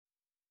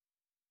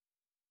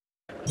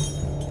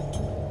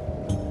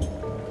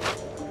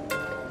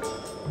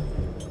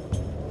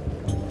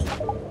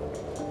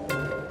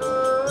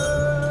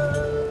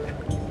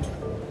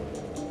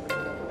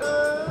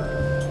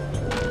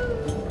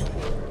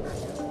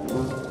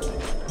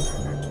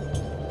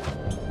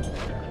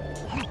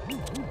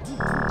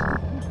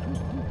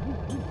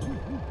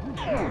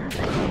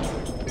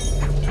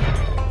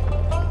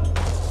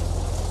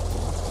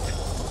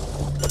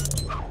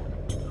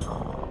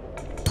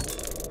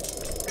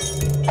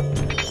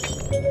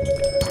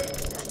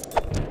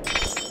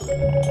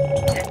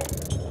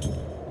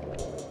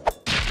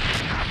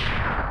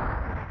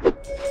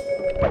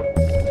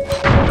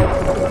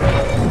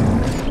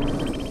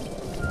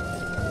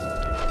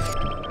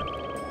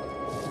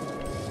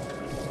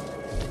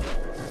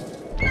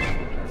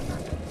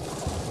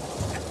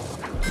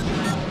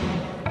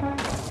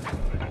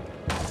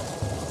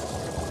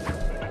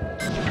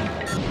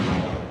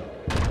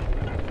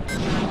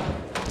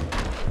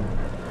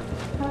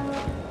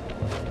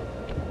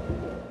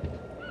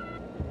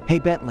Hey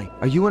Bentley,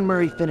 are you and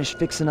Murray finished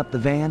fixing up the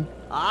van?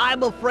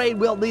 I'm afraid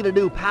we'll need a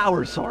new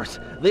power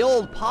source. The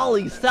old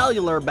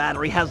polycellular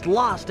battery has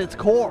lost its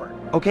cord.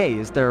 Okay,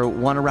 is there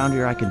one around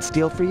here I can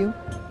steal for you?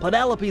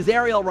 Penelope's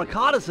aerial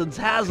reconnaissance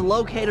has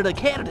located a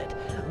candidate,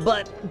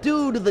 but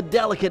due to the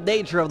delicate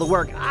nature of the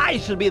work, I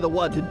should be the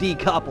one to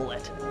decouple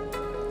it.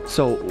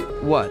 So,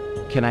 what?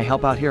 Can I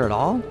help out here at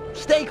all?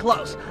 Stay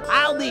close.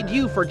 I'll need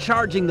you for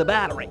charging the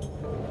battery.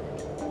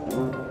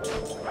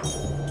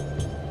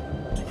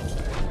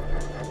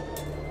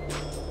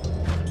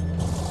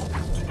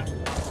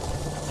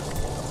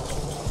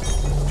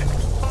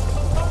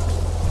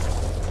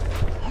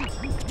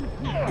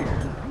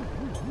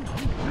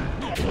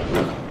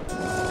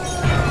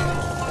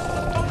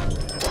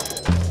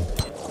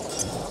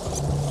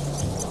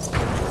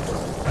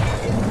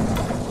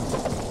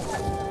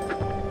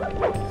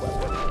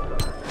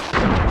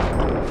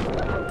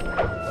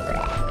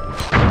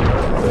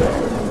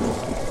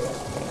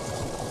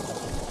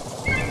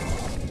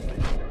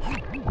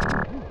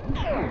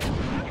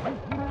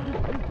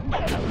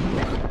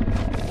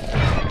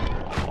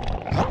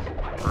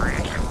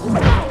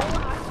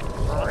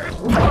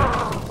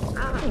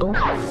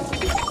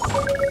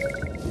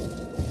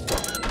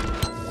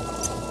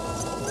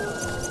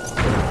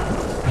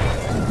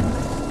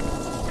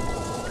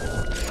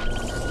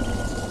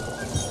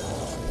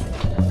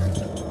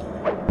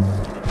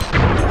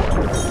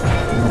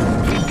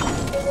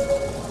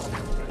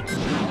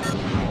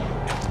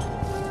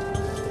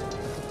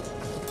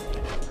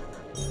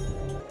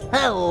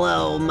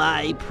 Hello,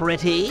 my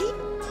pretty.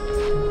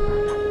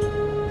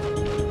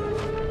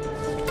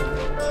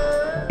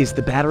 Is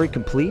the battery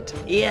complete?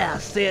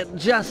 Yes, it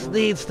just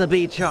needs to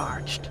be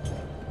charged.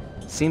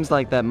 Seems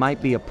like that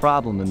might be a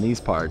problem in these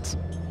parts.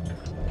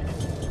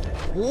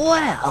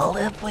 Well,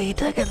 if we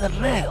took it the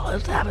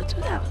rails,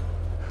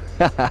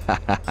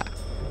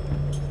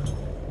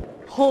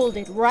 Hold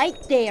it right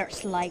there,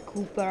 Sly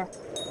Cooper.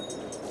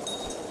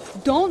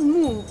 Don't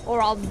move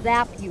or I'll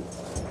zap you.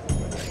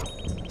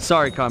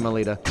 Sorry,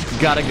 Carmelita.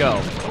 Gotta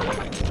go.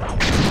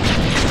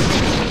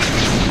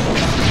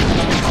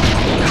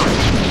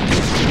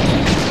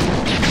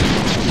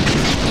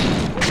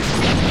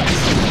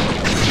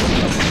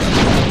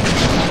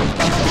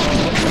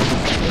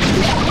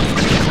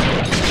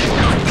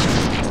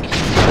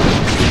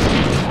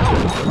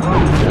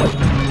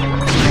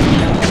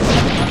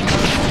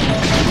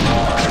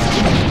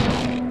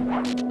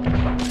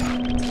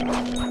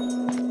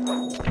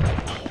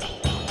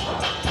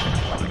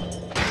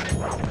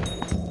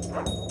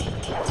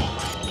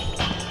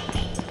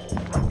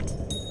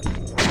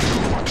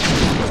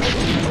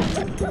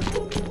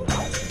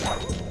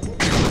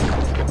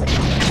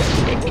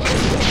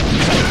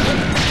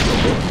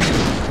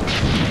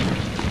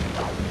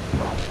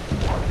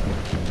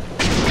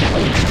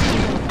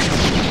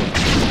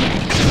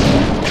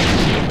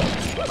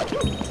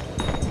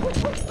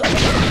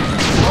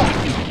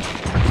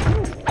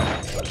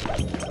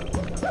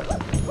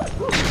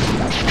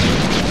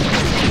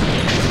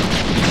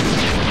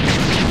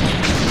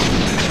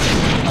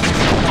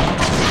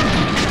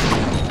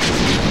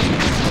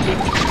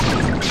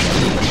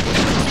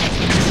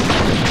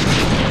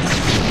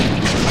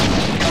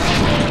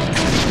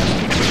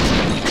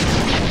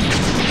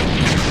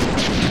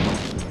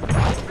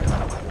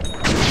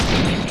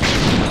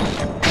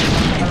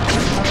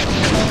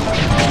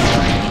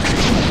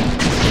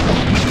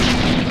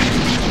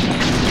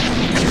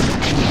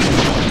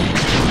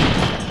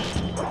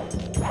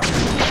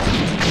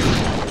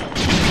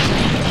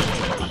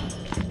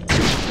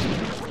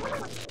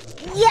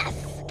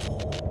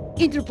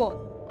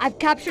 Interpol, I've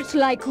captured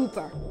Sly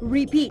Cooper.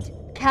 Repeat,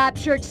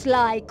 captured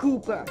Sly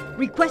Cooper.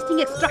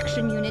 Requesting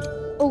extraction unit.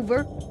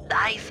 Over.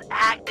 Nice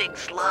acting,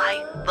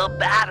 Sly. The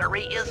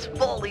battery is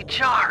fully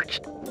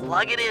charged.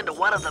 Plug it into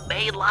one of the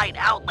main line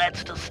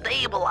outlets to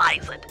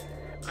stabilize it.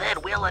 Then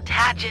we'll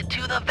attach it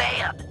to the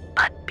van.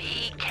 But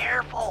be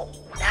careful.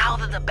 Now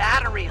that the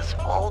battery is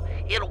full,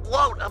 it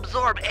won't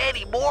absorb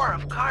any more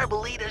of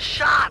Carmelita's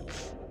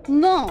shots.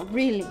 No,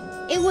 really.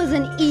 It was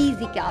an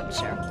easy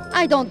capture.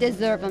 I don't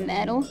deserve a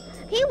medal.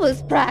 He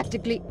was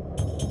practically...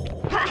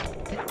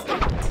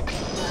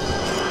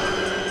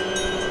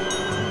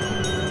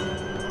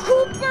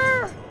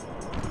 Cooper!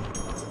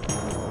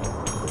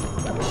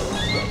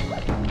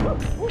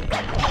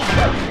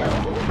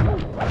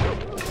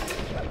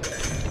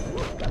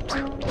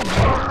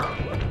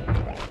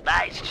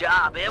 Nice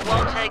job. It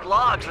won't take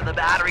long for the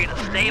battery to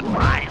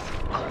stabilize.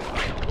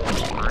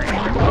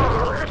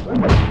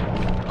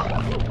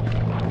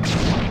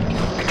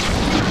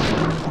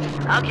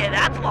 Okay,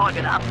 that's long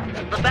enough.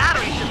 The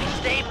battery should be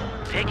stable.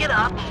 Pick it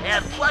up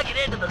and plug it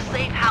into the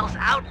safe house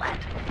outlet.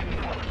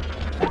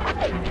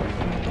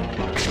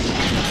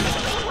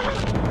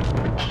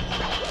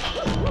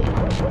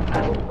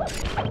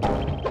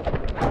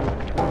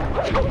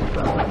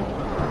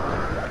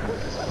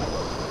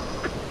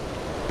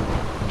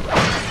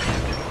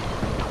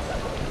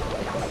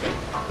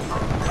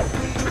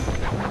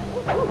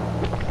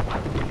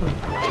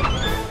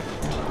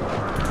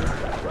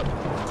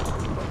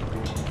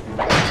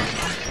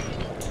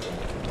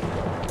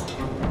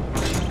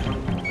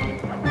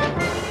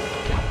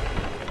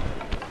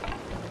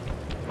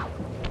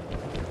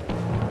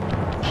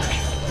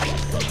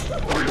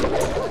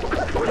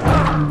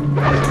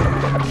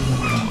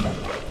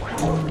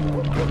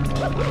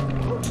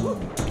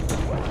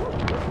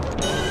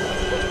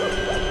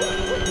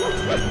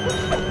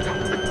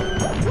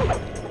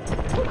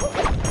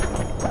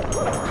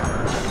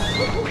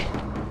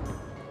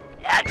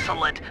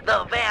 Excellent!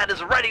 The van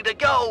is ready to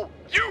go!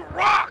 You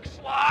rock,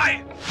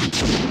 Sly!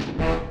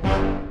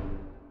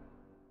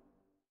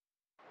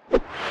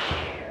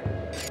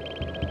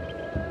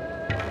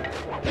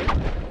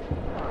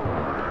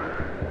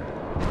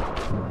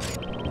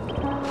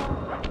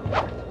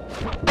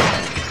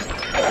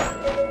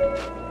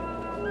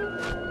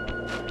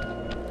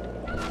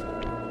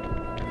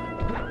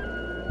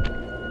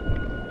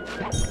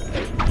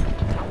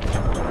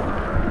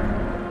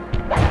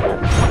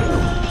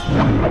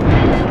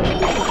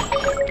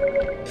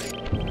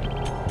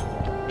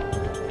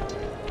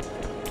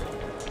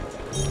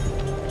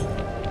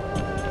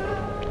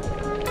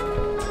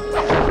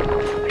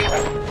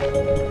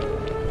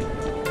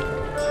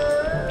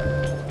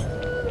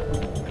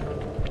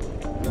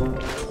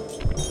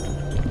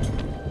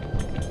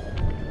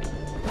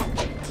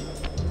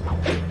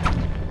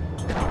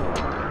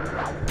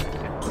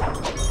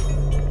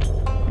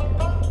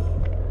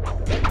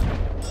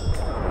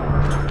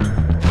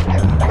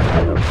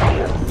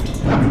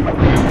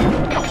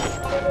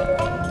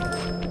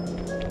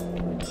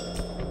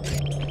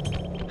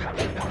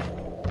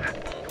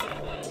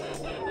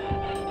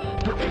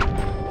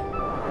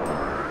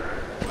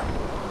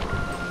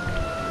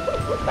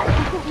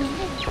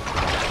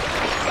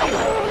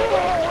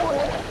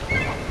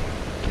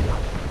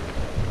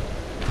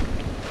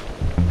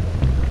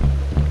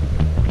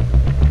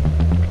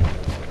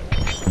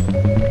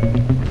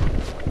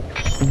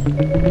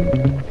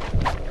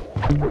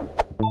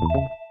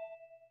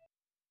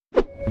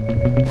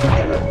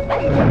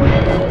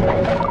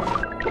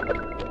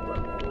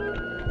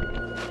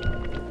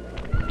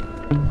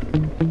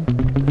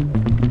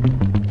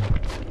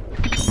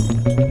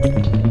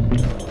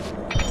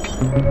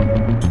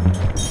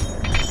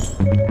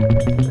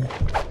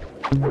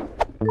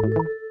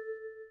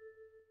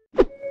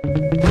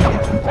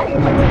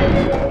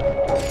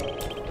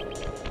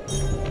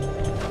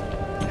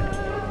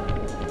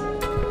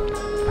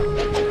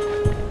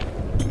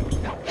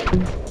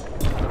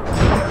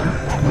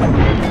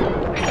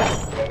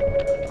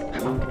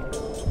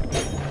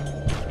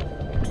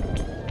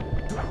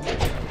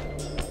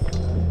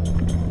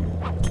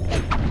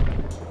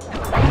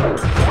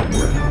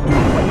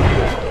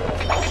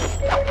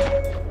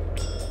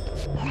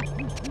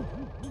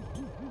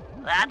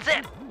 That's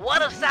it!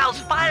 One of Sal's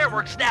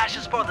fireworks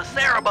stashes for the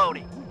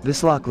ceremony!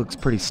 This lock looks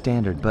pretty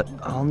standard, but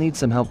I'll need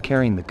some help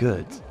carrying the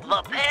goods.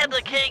 The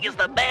Panda King is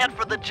the man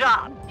for the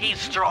job. He's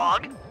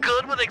strong,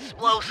 good with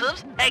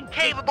explosives, and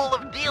capable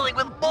of dealing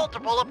with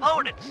multiple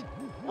opponents.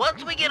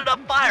 Once we get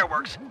enough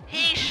fireworks,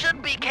 he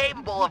should be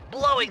capable of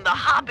blowing the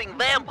hopping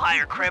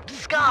vampire crypt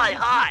sky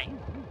high.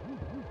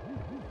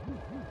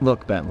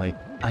 Look, Bentley,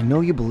 I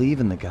know you believe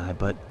in the guy,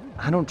 but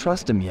I don't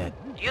trust him yet.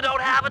 You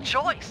don't have a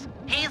choice.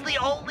 He's the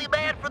only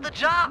man for the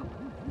job.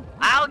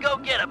 I'll go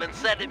get him and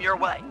send him your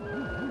way.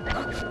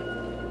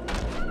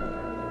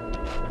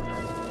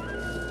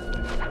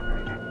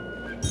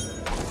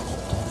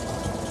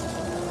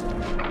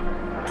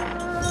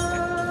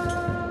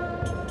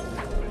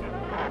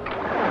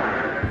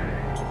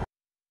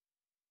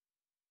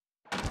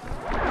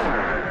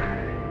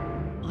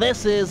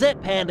 This is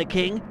it, Panda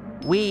King.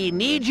 We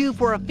need you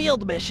for a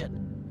field mission.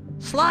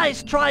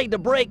 Sly's trying to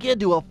break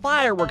into a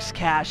fireworks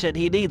cache and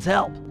he needs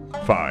help.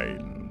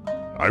 Fine.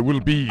 I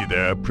will be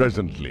there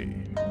presently.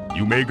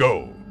 You may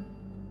go.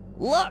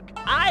 Look,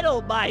 I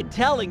don't mind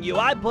telling you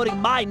I'm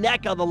putting my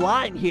neck on the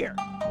line here.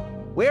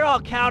 We're all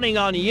counting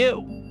on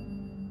you.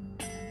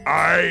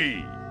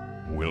 I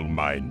will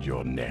mind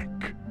your neck.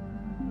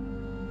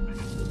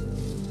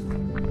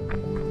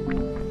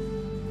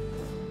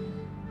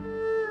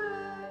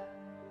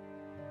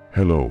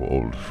 Hello,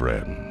 old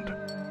friend.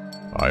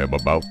 I am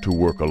about to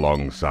work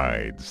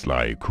alongside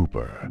Sly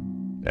Cooper,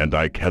 and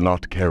I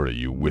cannot carry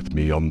you with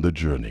me on the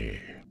journey.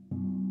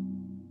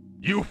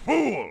 You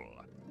fool!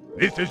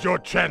 This is your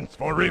chance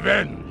for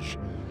revenge.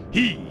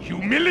 He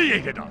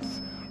humiliated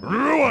us,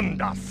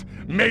 ruined us,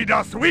 made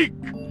us weak.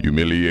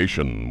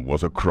 Humiliation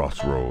was a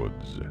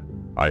crossroads.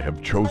 I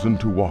have chosen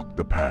to walk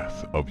the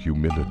path of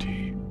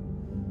humility.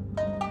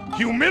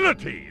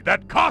 Humility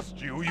that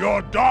cost you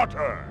your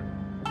daughter!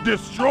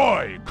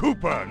 Destroy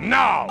Cooper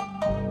now!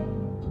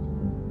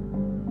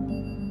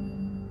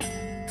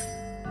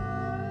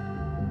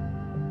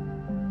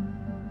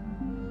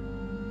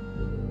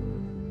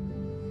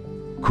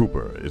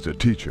 Cooper is a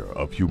teacher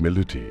of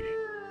humility.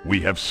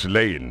 We have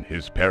slain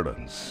his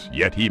parents,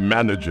 yet he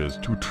manages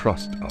to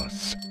trust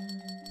us.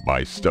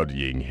 By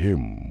studying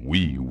him,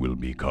 we will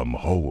become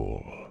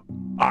whole.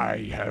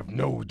 I have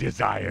no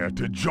desire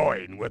to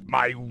join with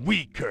my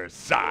weaker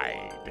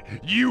side.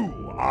 You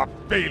are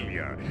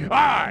failure.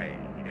 I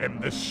am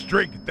the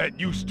strength that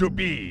used to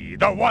be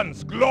the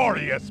once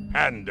glorious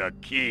Panda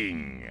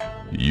King.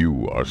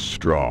 You are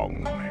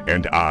strong,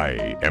 and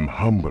I am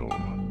humble.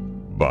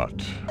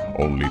 But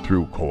only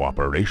through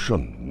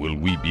cooperation will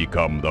we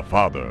become the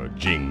father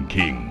Jing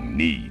King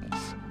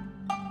needs.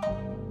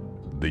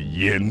 the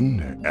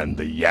yin and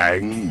the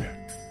yang?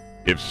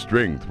 If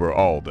strength were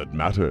all that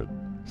mattered,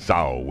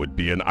 Sao would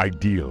be an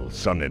ideal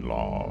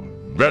son-in-law.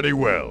 Very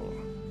well.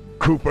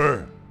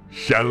 Cooper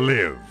shall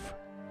live.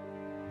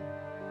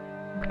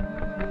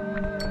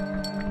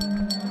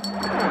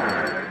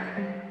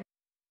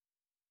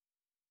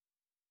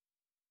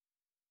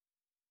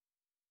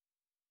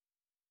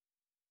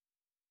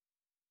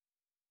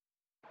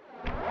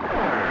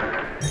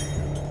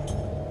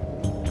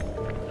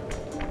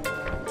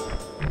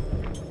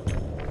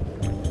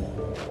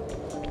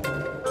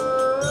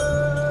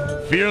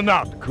 Fear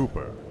not,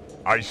 Cooper.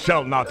 I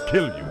shall not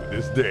kill you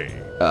this day.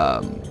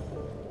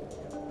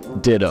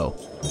 Ditto.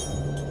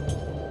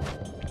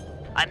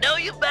 I know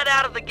you've been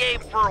out of the game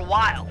for a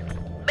while.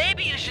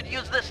 Maybe you should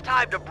use this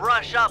time to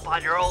brush up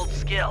on your old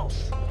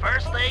skills.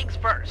 First things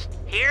first,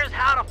 here's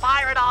how to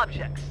fire at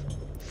objects.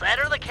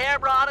 Center the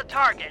camera on a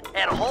target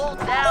and hold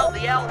down the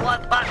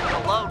L1 button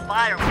to load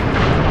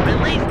fireworks.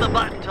 Release the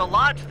button to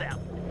launch them.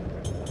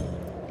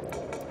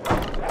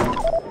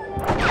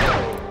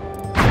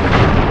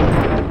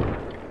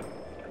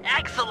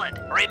 Excellent!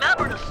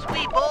 Remember to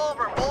sweep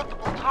over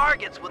multiple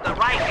targets with the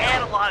right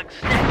analog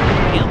stick.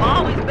 You've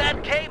always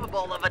been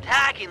capable of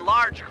attacking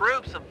large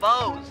groups of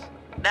foes.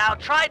 Now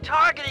try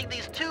targeting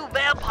these two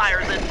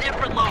vampires in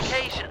different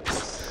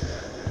locations.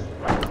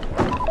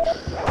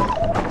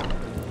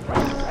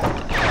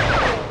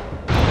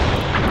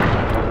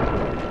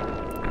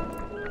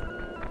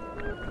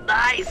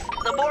 Nice!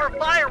 The more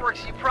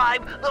fireworks you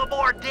prime, the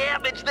more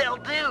damage they'll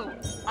do!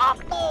 A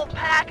full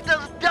pack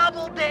does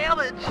double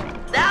damage!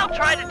 Now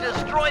try to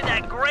destroy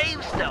that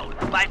gravestone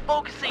by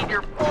focusing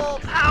your full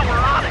power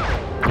on it!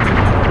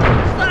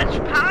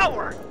 Such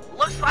power!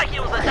 Looks like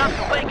it was enough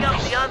to wake up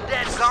the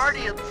undead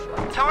guardians.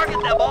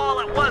 Target them all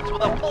at once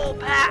with a full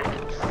pack.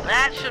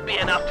 That should be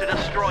enough to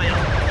destroy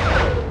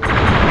them.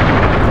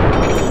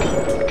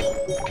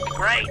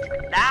 Great!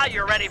 Now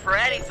you're ready for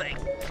anything.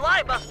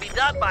 Sly must be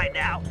done by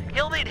now.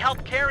 He'll need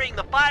help carrying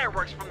the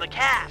fireworks from the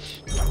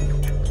cache.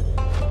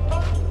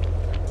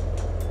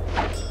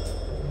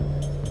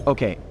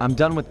 Okay, I'm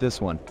done with this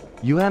one.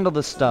 You handle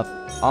the stuff,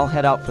 I'll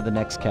head out for the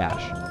next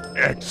cache.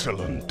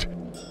 Excellent.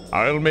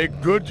 I'll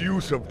make good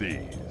use of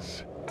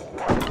these.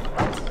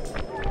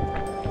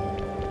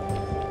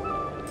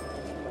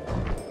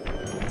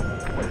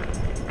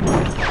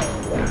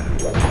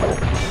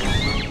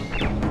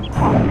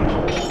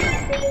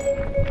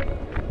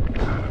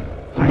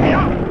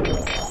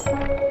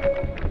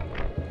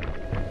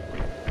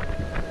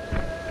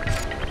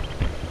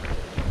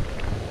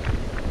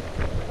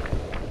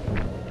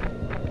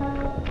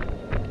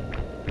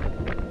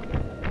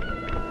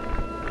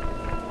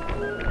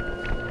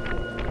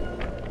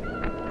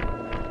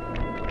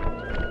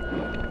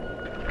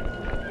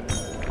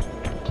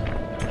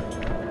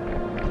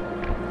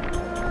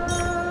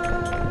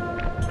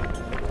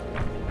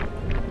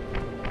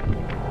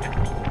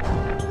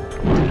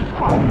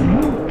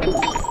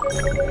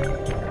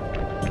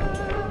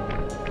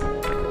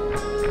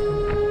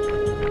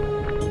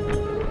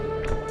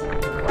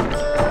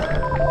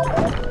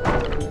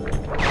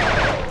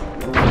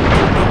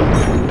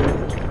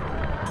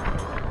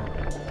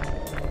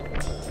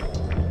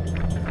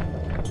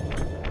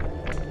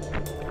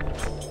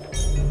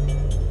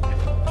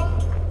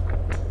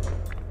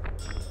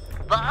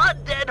 The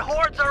undead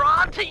hordes are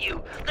onto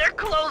you! They're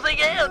closing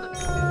in!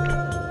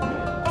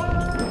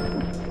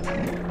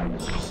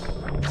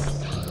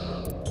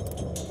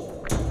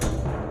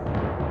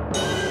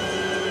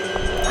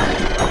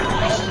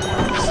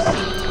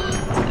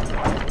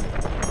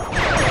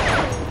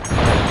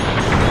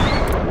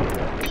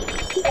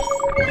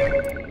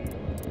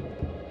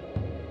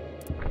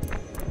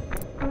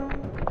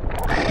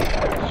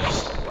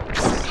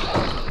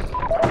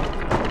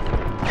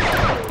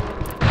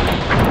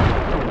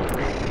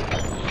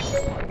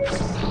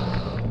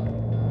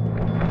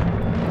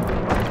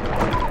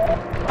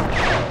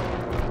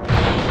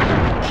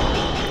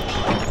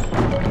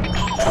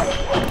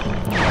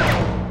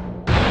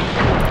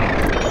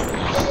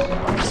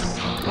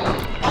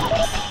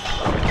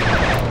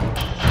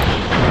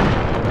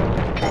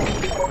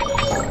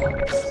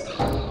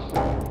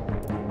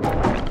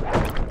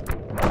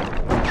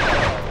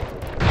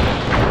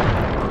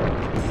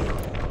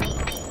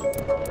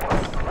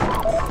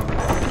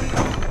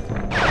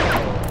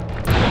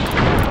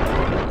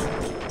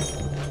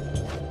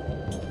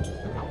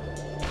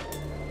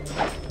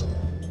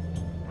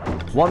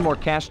 One more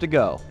cache to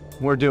go.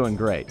 We're doing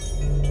great.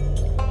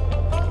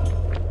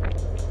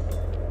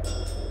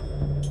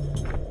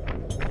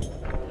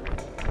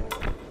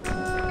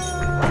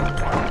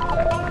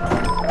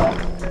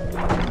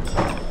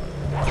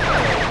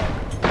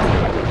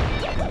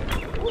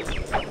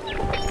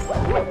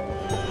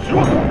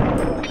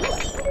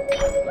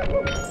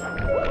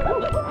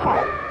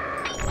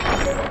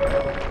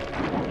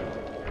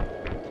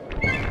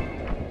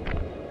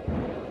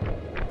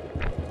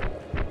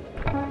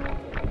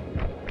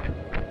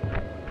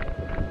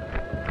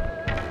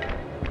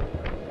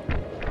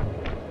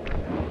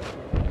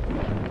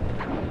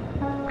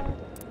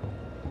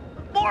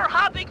 More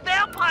hopping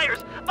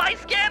vampires! My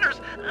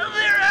scanners,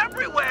 they're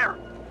everywhere!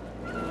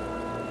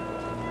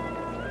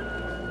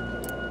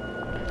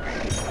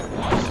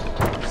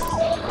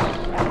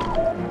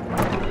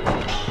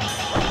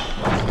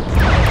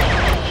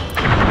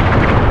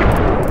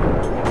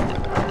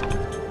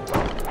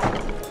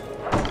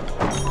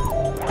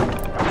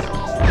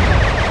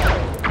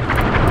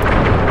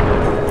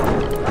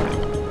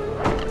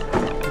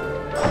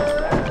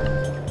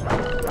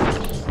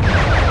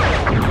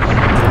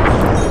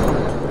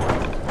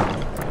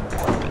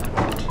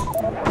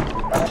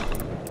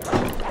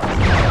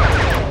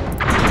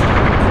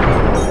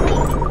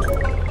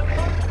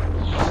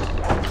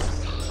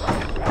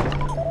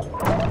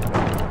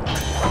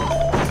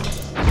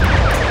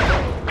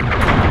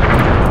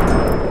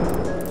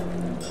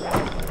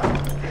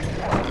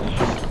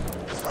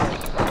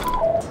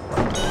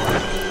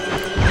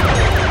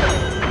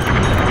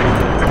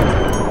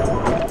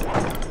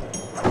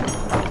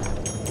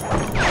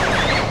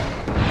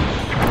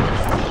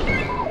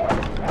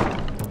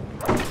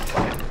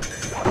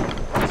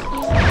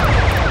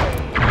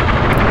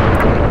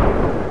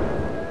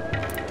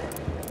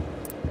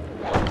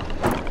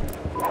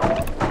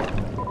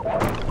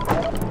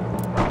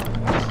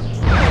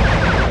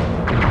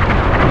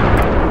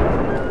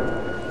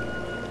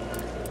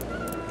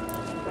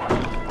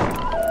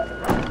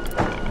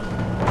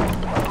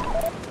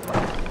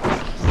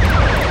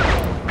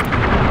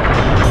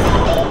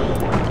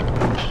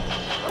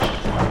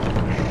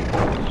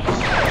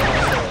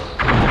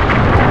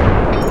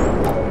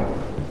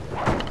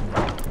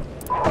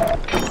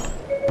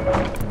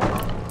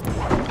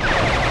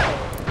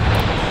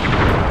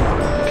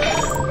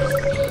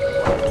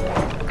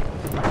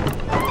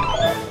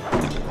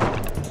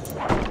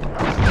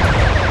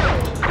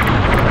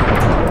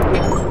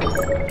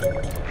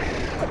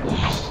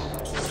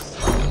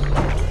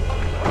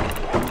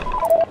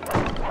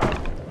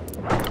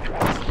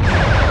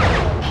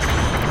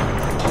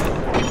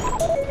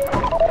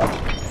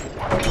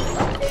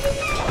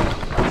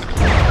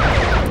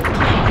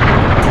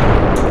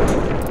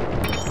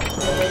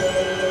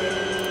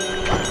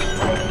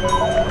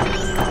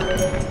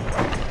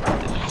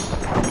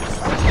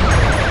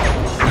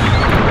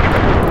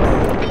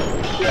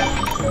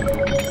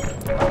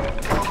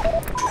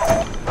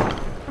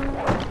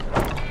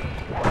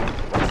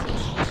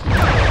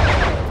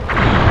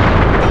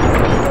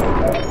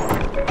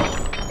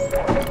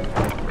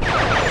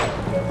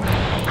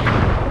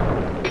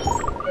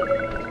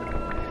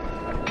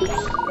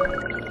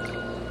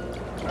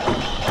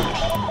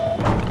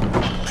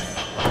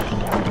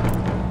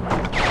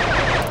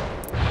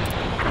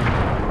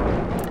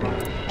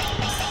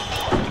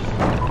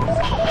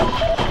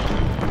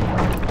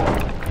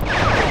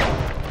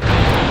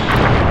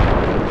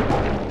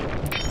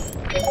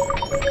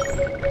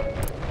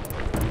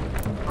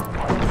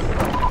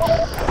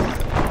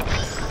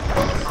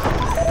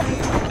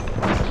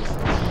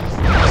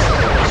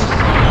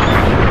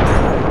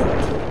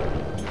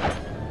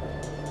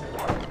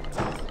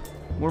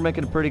 We're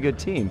making a pretty good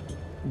team.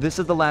 This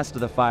is the last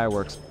of the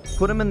fireworks.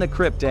 Put them in the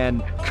crypt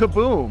and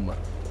kaboom!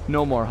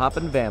 No more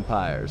hopping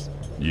vampires.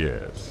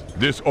 Yes,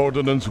 this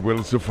ordinance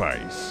will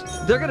suffice.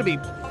 They're gonna be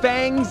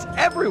fangs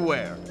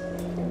everywhere!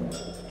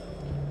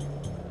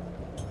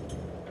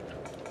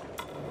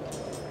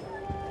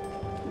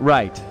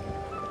 Right.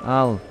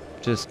 I'll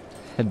just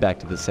head back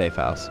to the safe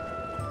house.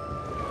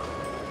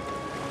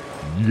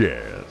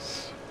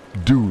 Yes,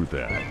 do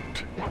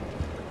that.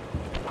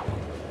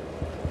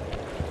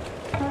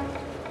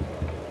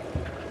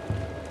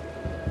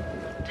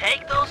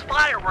 Take those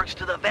fireworks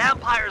to the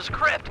vampire's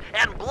crypt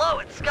and blow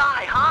it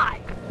sky high.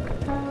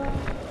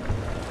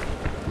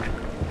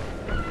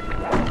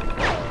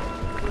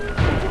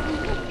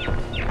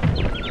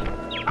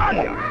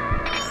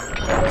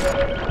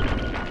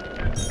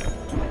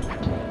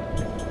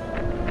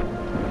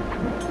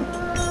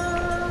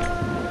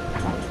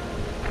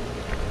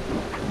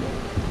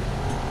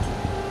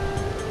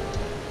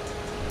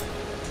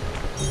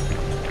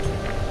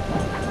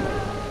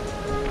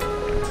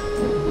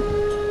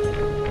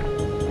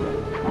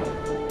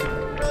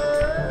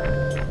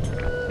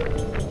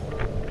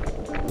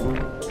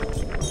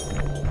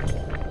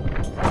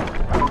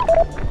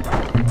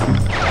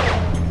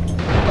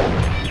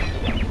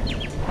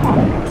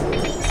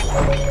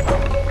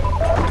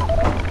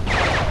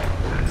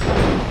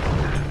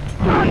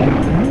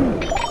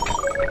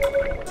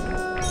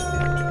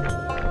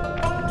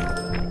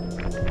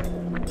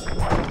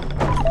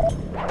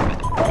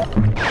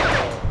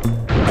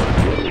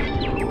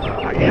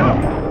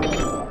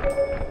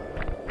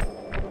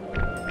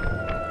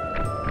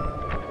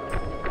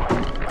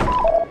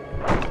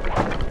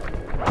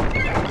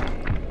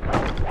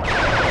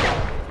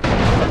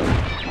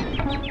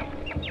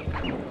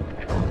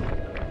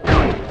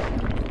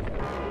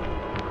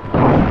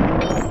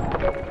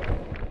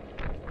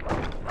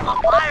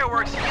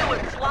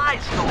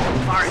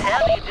 Are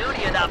heavy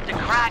duty enough to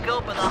crack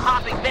open the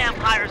hopping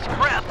vampire's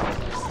crypt.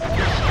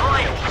 Destroy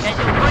it, and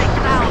you'll break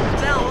foul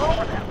spell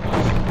over them.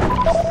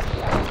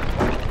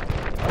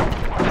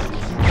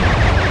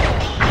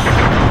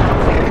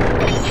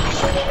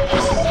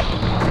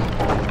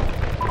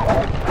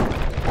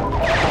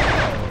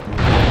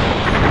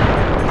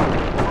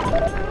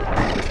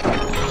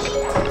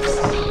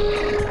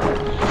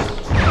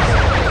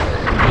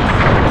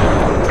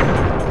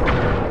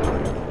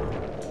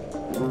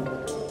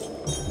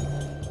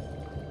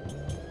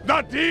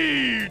 The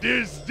deed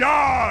is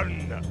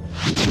done!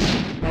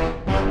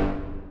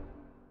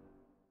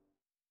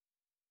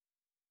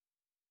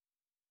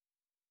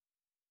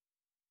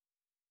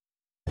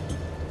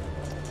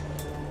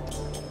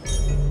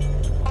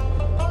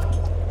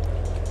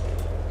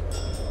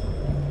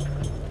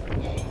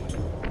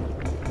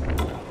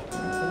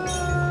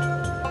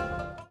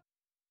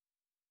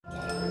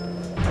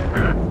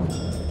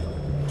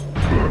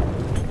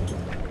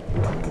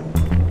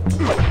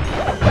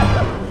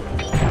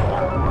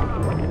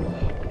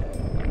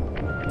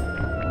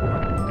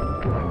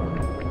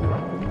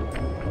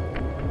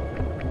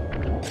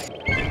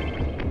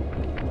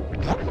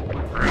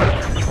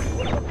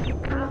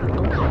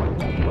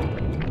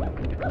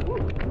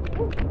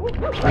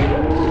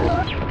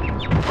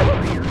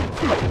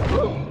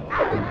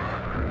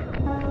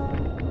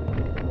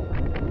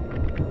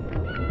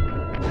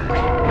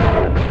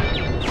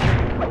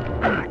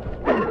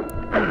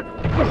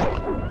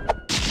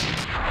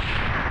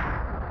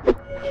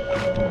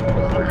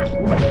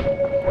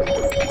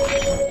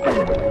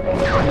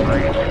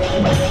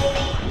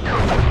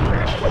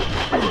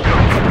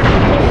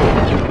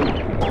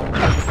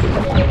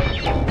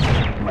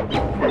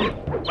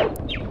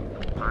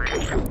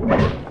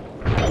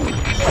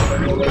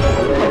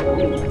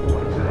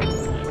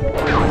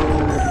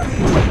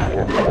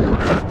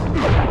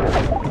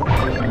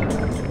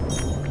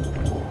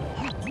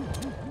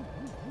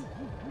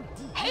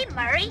 Hey,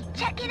 Murray,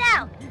 check it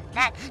out.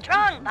 That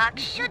strong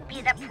box should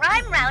be the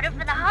prime router for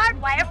the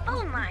hardwire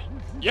phone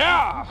lines.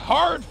 Yeah,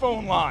 hard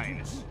phone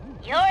lines.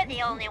 You're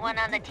the only one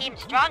on the team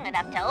strong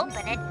enough to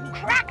open it.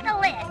 Crack the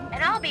lid,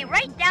 and I'll be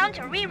right down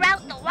to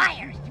reroute the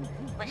wires.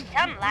 With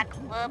some luck,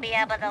 we'll be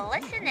able to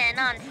listen in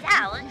on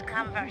Sal's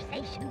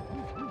conversation.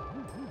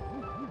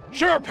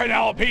 Sure,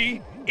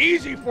 Penelope.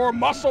 Easy for a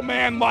muscle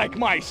man like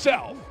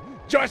myself.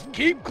 Just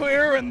keep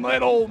clear and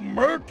let old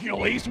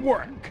Mercules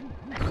work.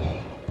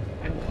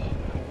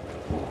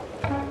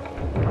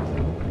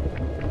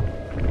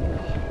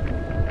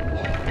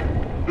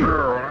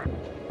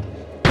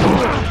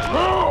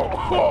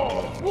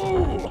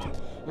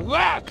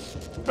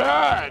 That's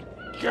bad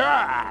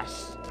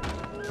gas.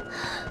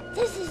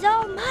 This is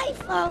all my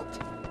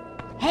fault.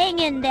 Hang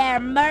in there,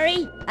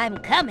 Murray. I'm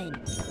coming.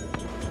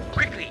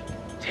 Quickly,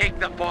 take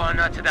the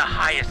foreigner to the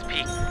highest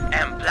peak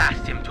and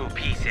blast him to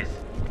pieces.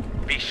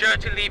 Be sure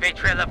to leave a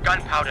trail of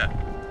gunpowder.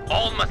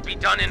 All must be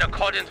done in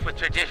accordance with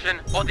tradition,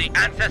 or the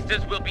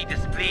ancestors will be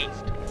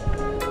displeased.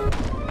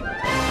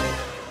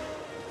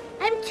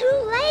 I'm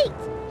too late.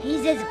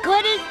 He's as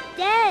good as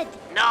dead.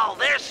 No,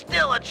 there's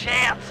still a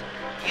chance.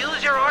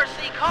 Use your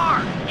RC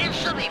car. It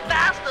should be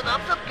fast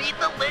enough to beat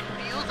the lit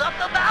views up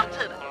the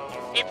mountain.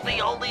 It's the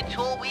only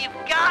tool we've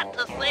got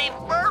to save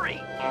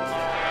Murray.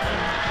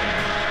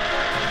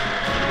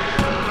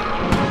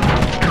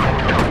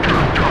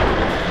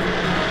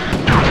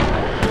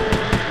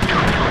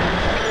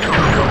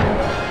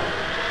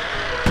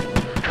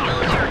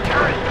 Use your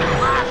turret to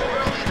blast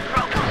through these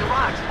crumbly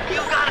rocks.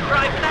 You've got to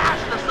drive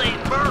fast to save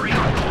Murray.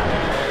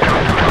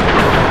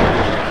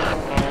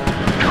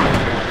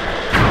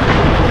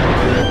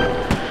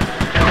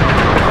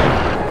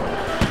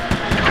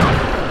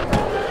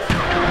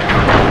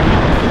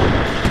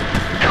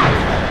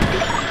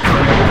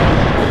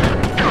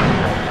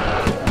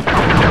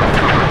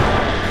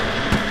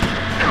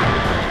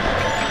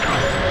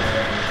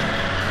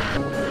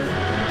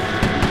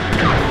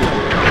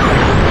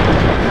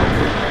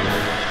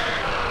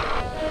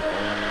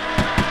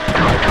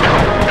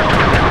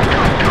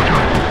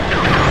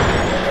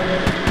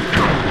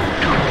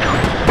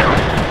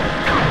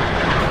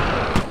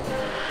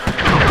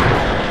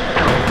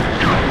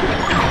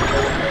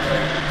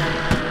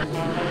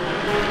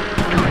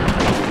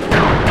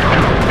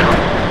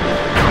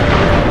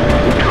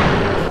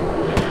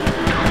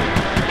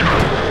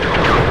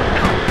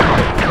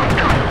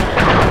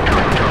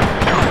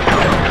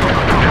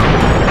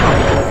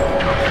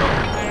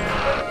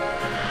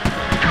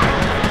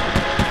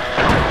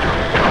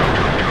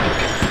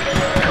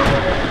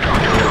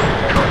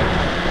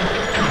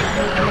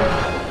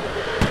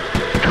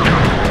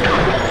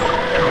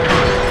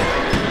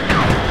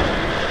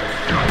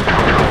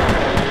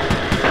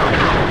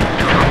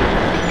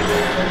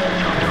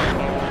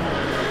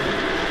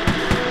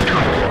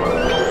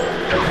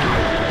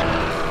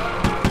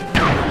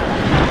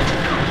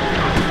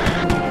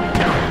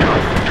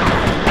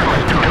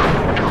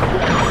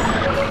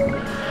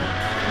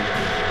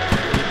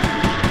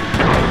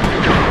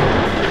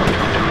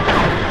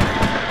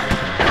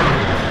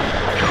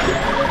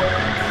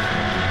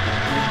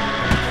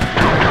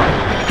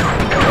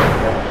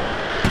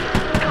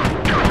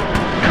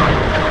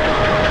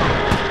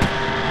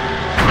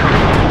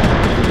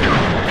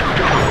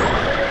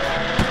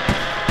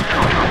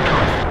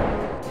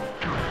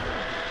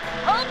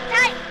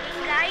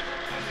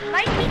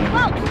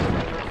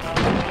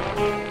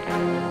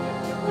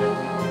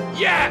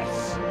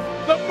 Yes!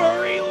 The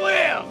Murray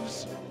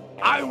lives!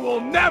 I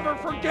will never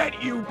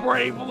forget you,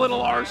 brave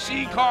little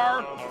RC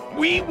car.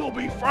 We will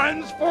be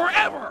friends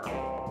forever.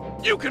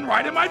 You can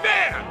ride in my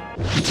van.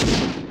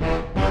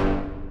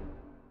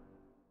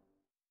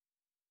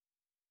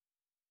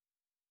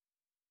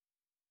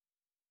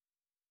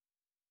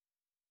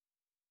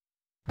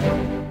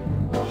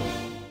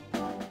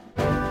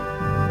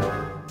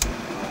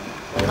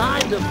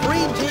 to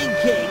free Jing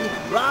King,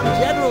 rob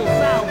General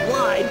Sao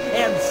blind,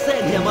 and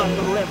send him up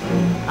the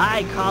river.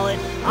 I call it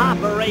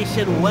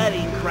Operation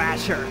Wedding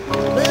Crasher.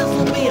 This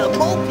will be a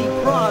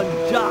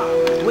multi-pronged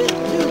job, with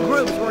 2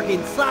 groups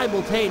working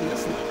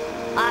simultaneously.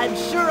 I'm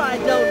sure I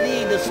don't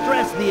need to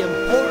stress the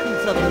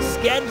importance of the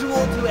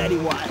schedule to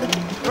anyone.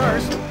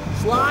 First,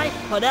 Sly,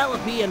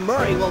 Penelope, and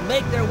Murray will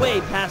make their way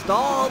past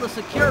all the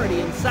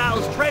security in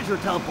Sal's treasure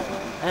temple,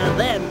 and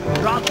then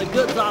drop the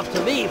goods off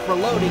to me for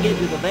loading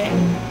into the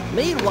van.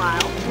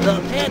 Meanwhile,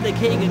 the Panda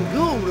King and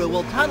Guru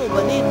will tunnel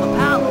beneath the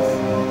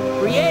palace,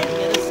 creating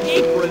an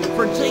escape route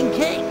for Jing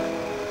King.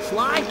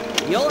 Sly,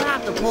 you'll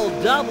have to pull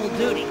double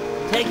duty,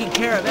 taking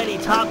care of any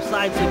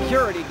topside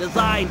security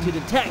designed to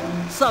detect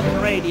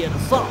subterranean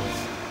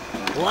assaults.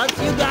 Once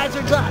you guys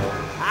are done,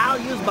 I'll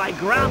use my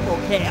grapple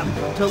cam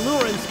to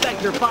lure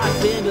Inspector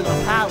Fox into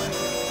the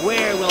palace,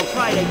 where we'll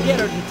try to get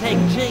her to take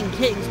Jing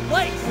King's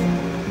place.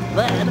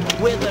 Then,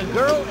 with the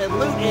girl and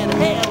loot in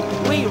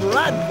hand, we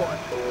run for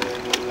it.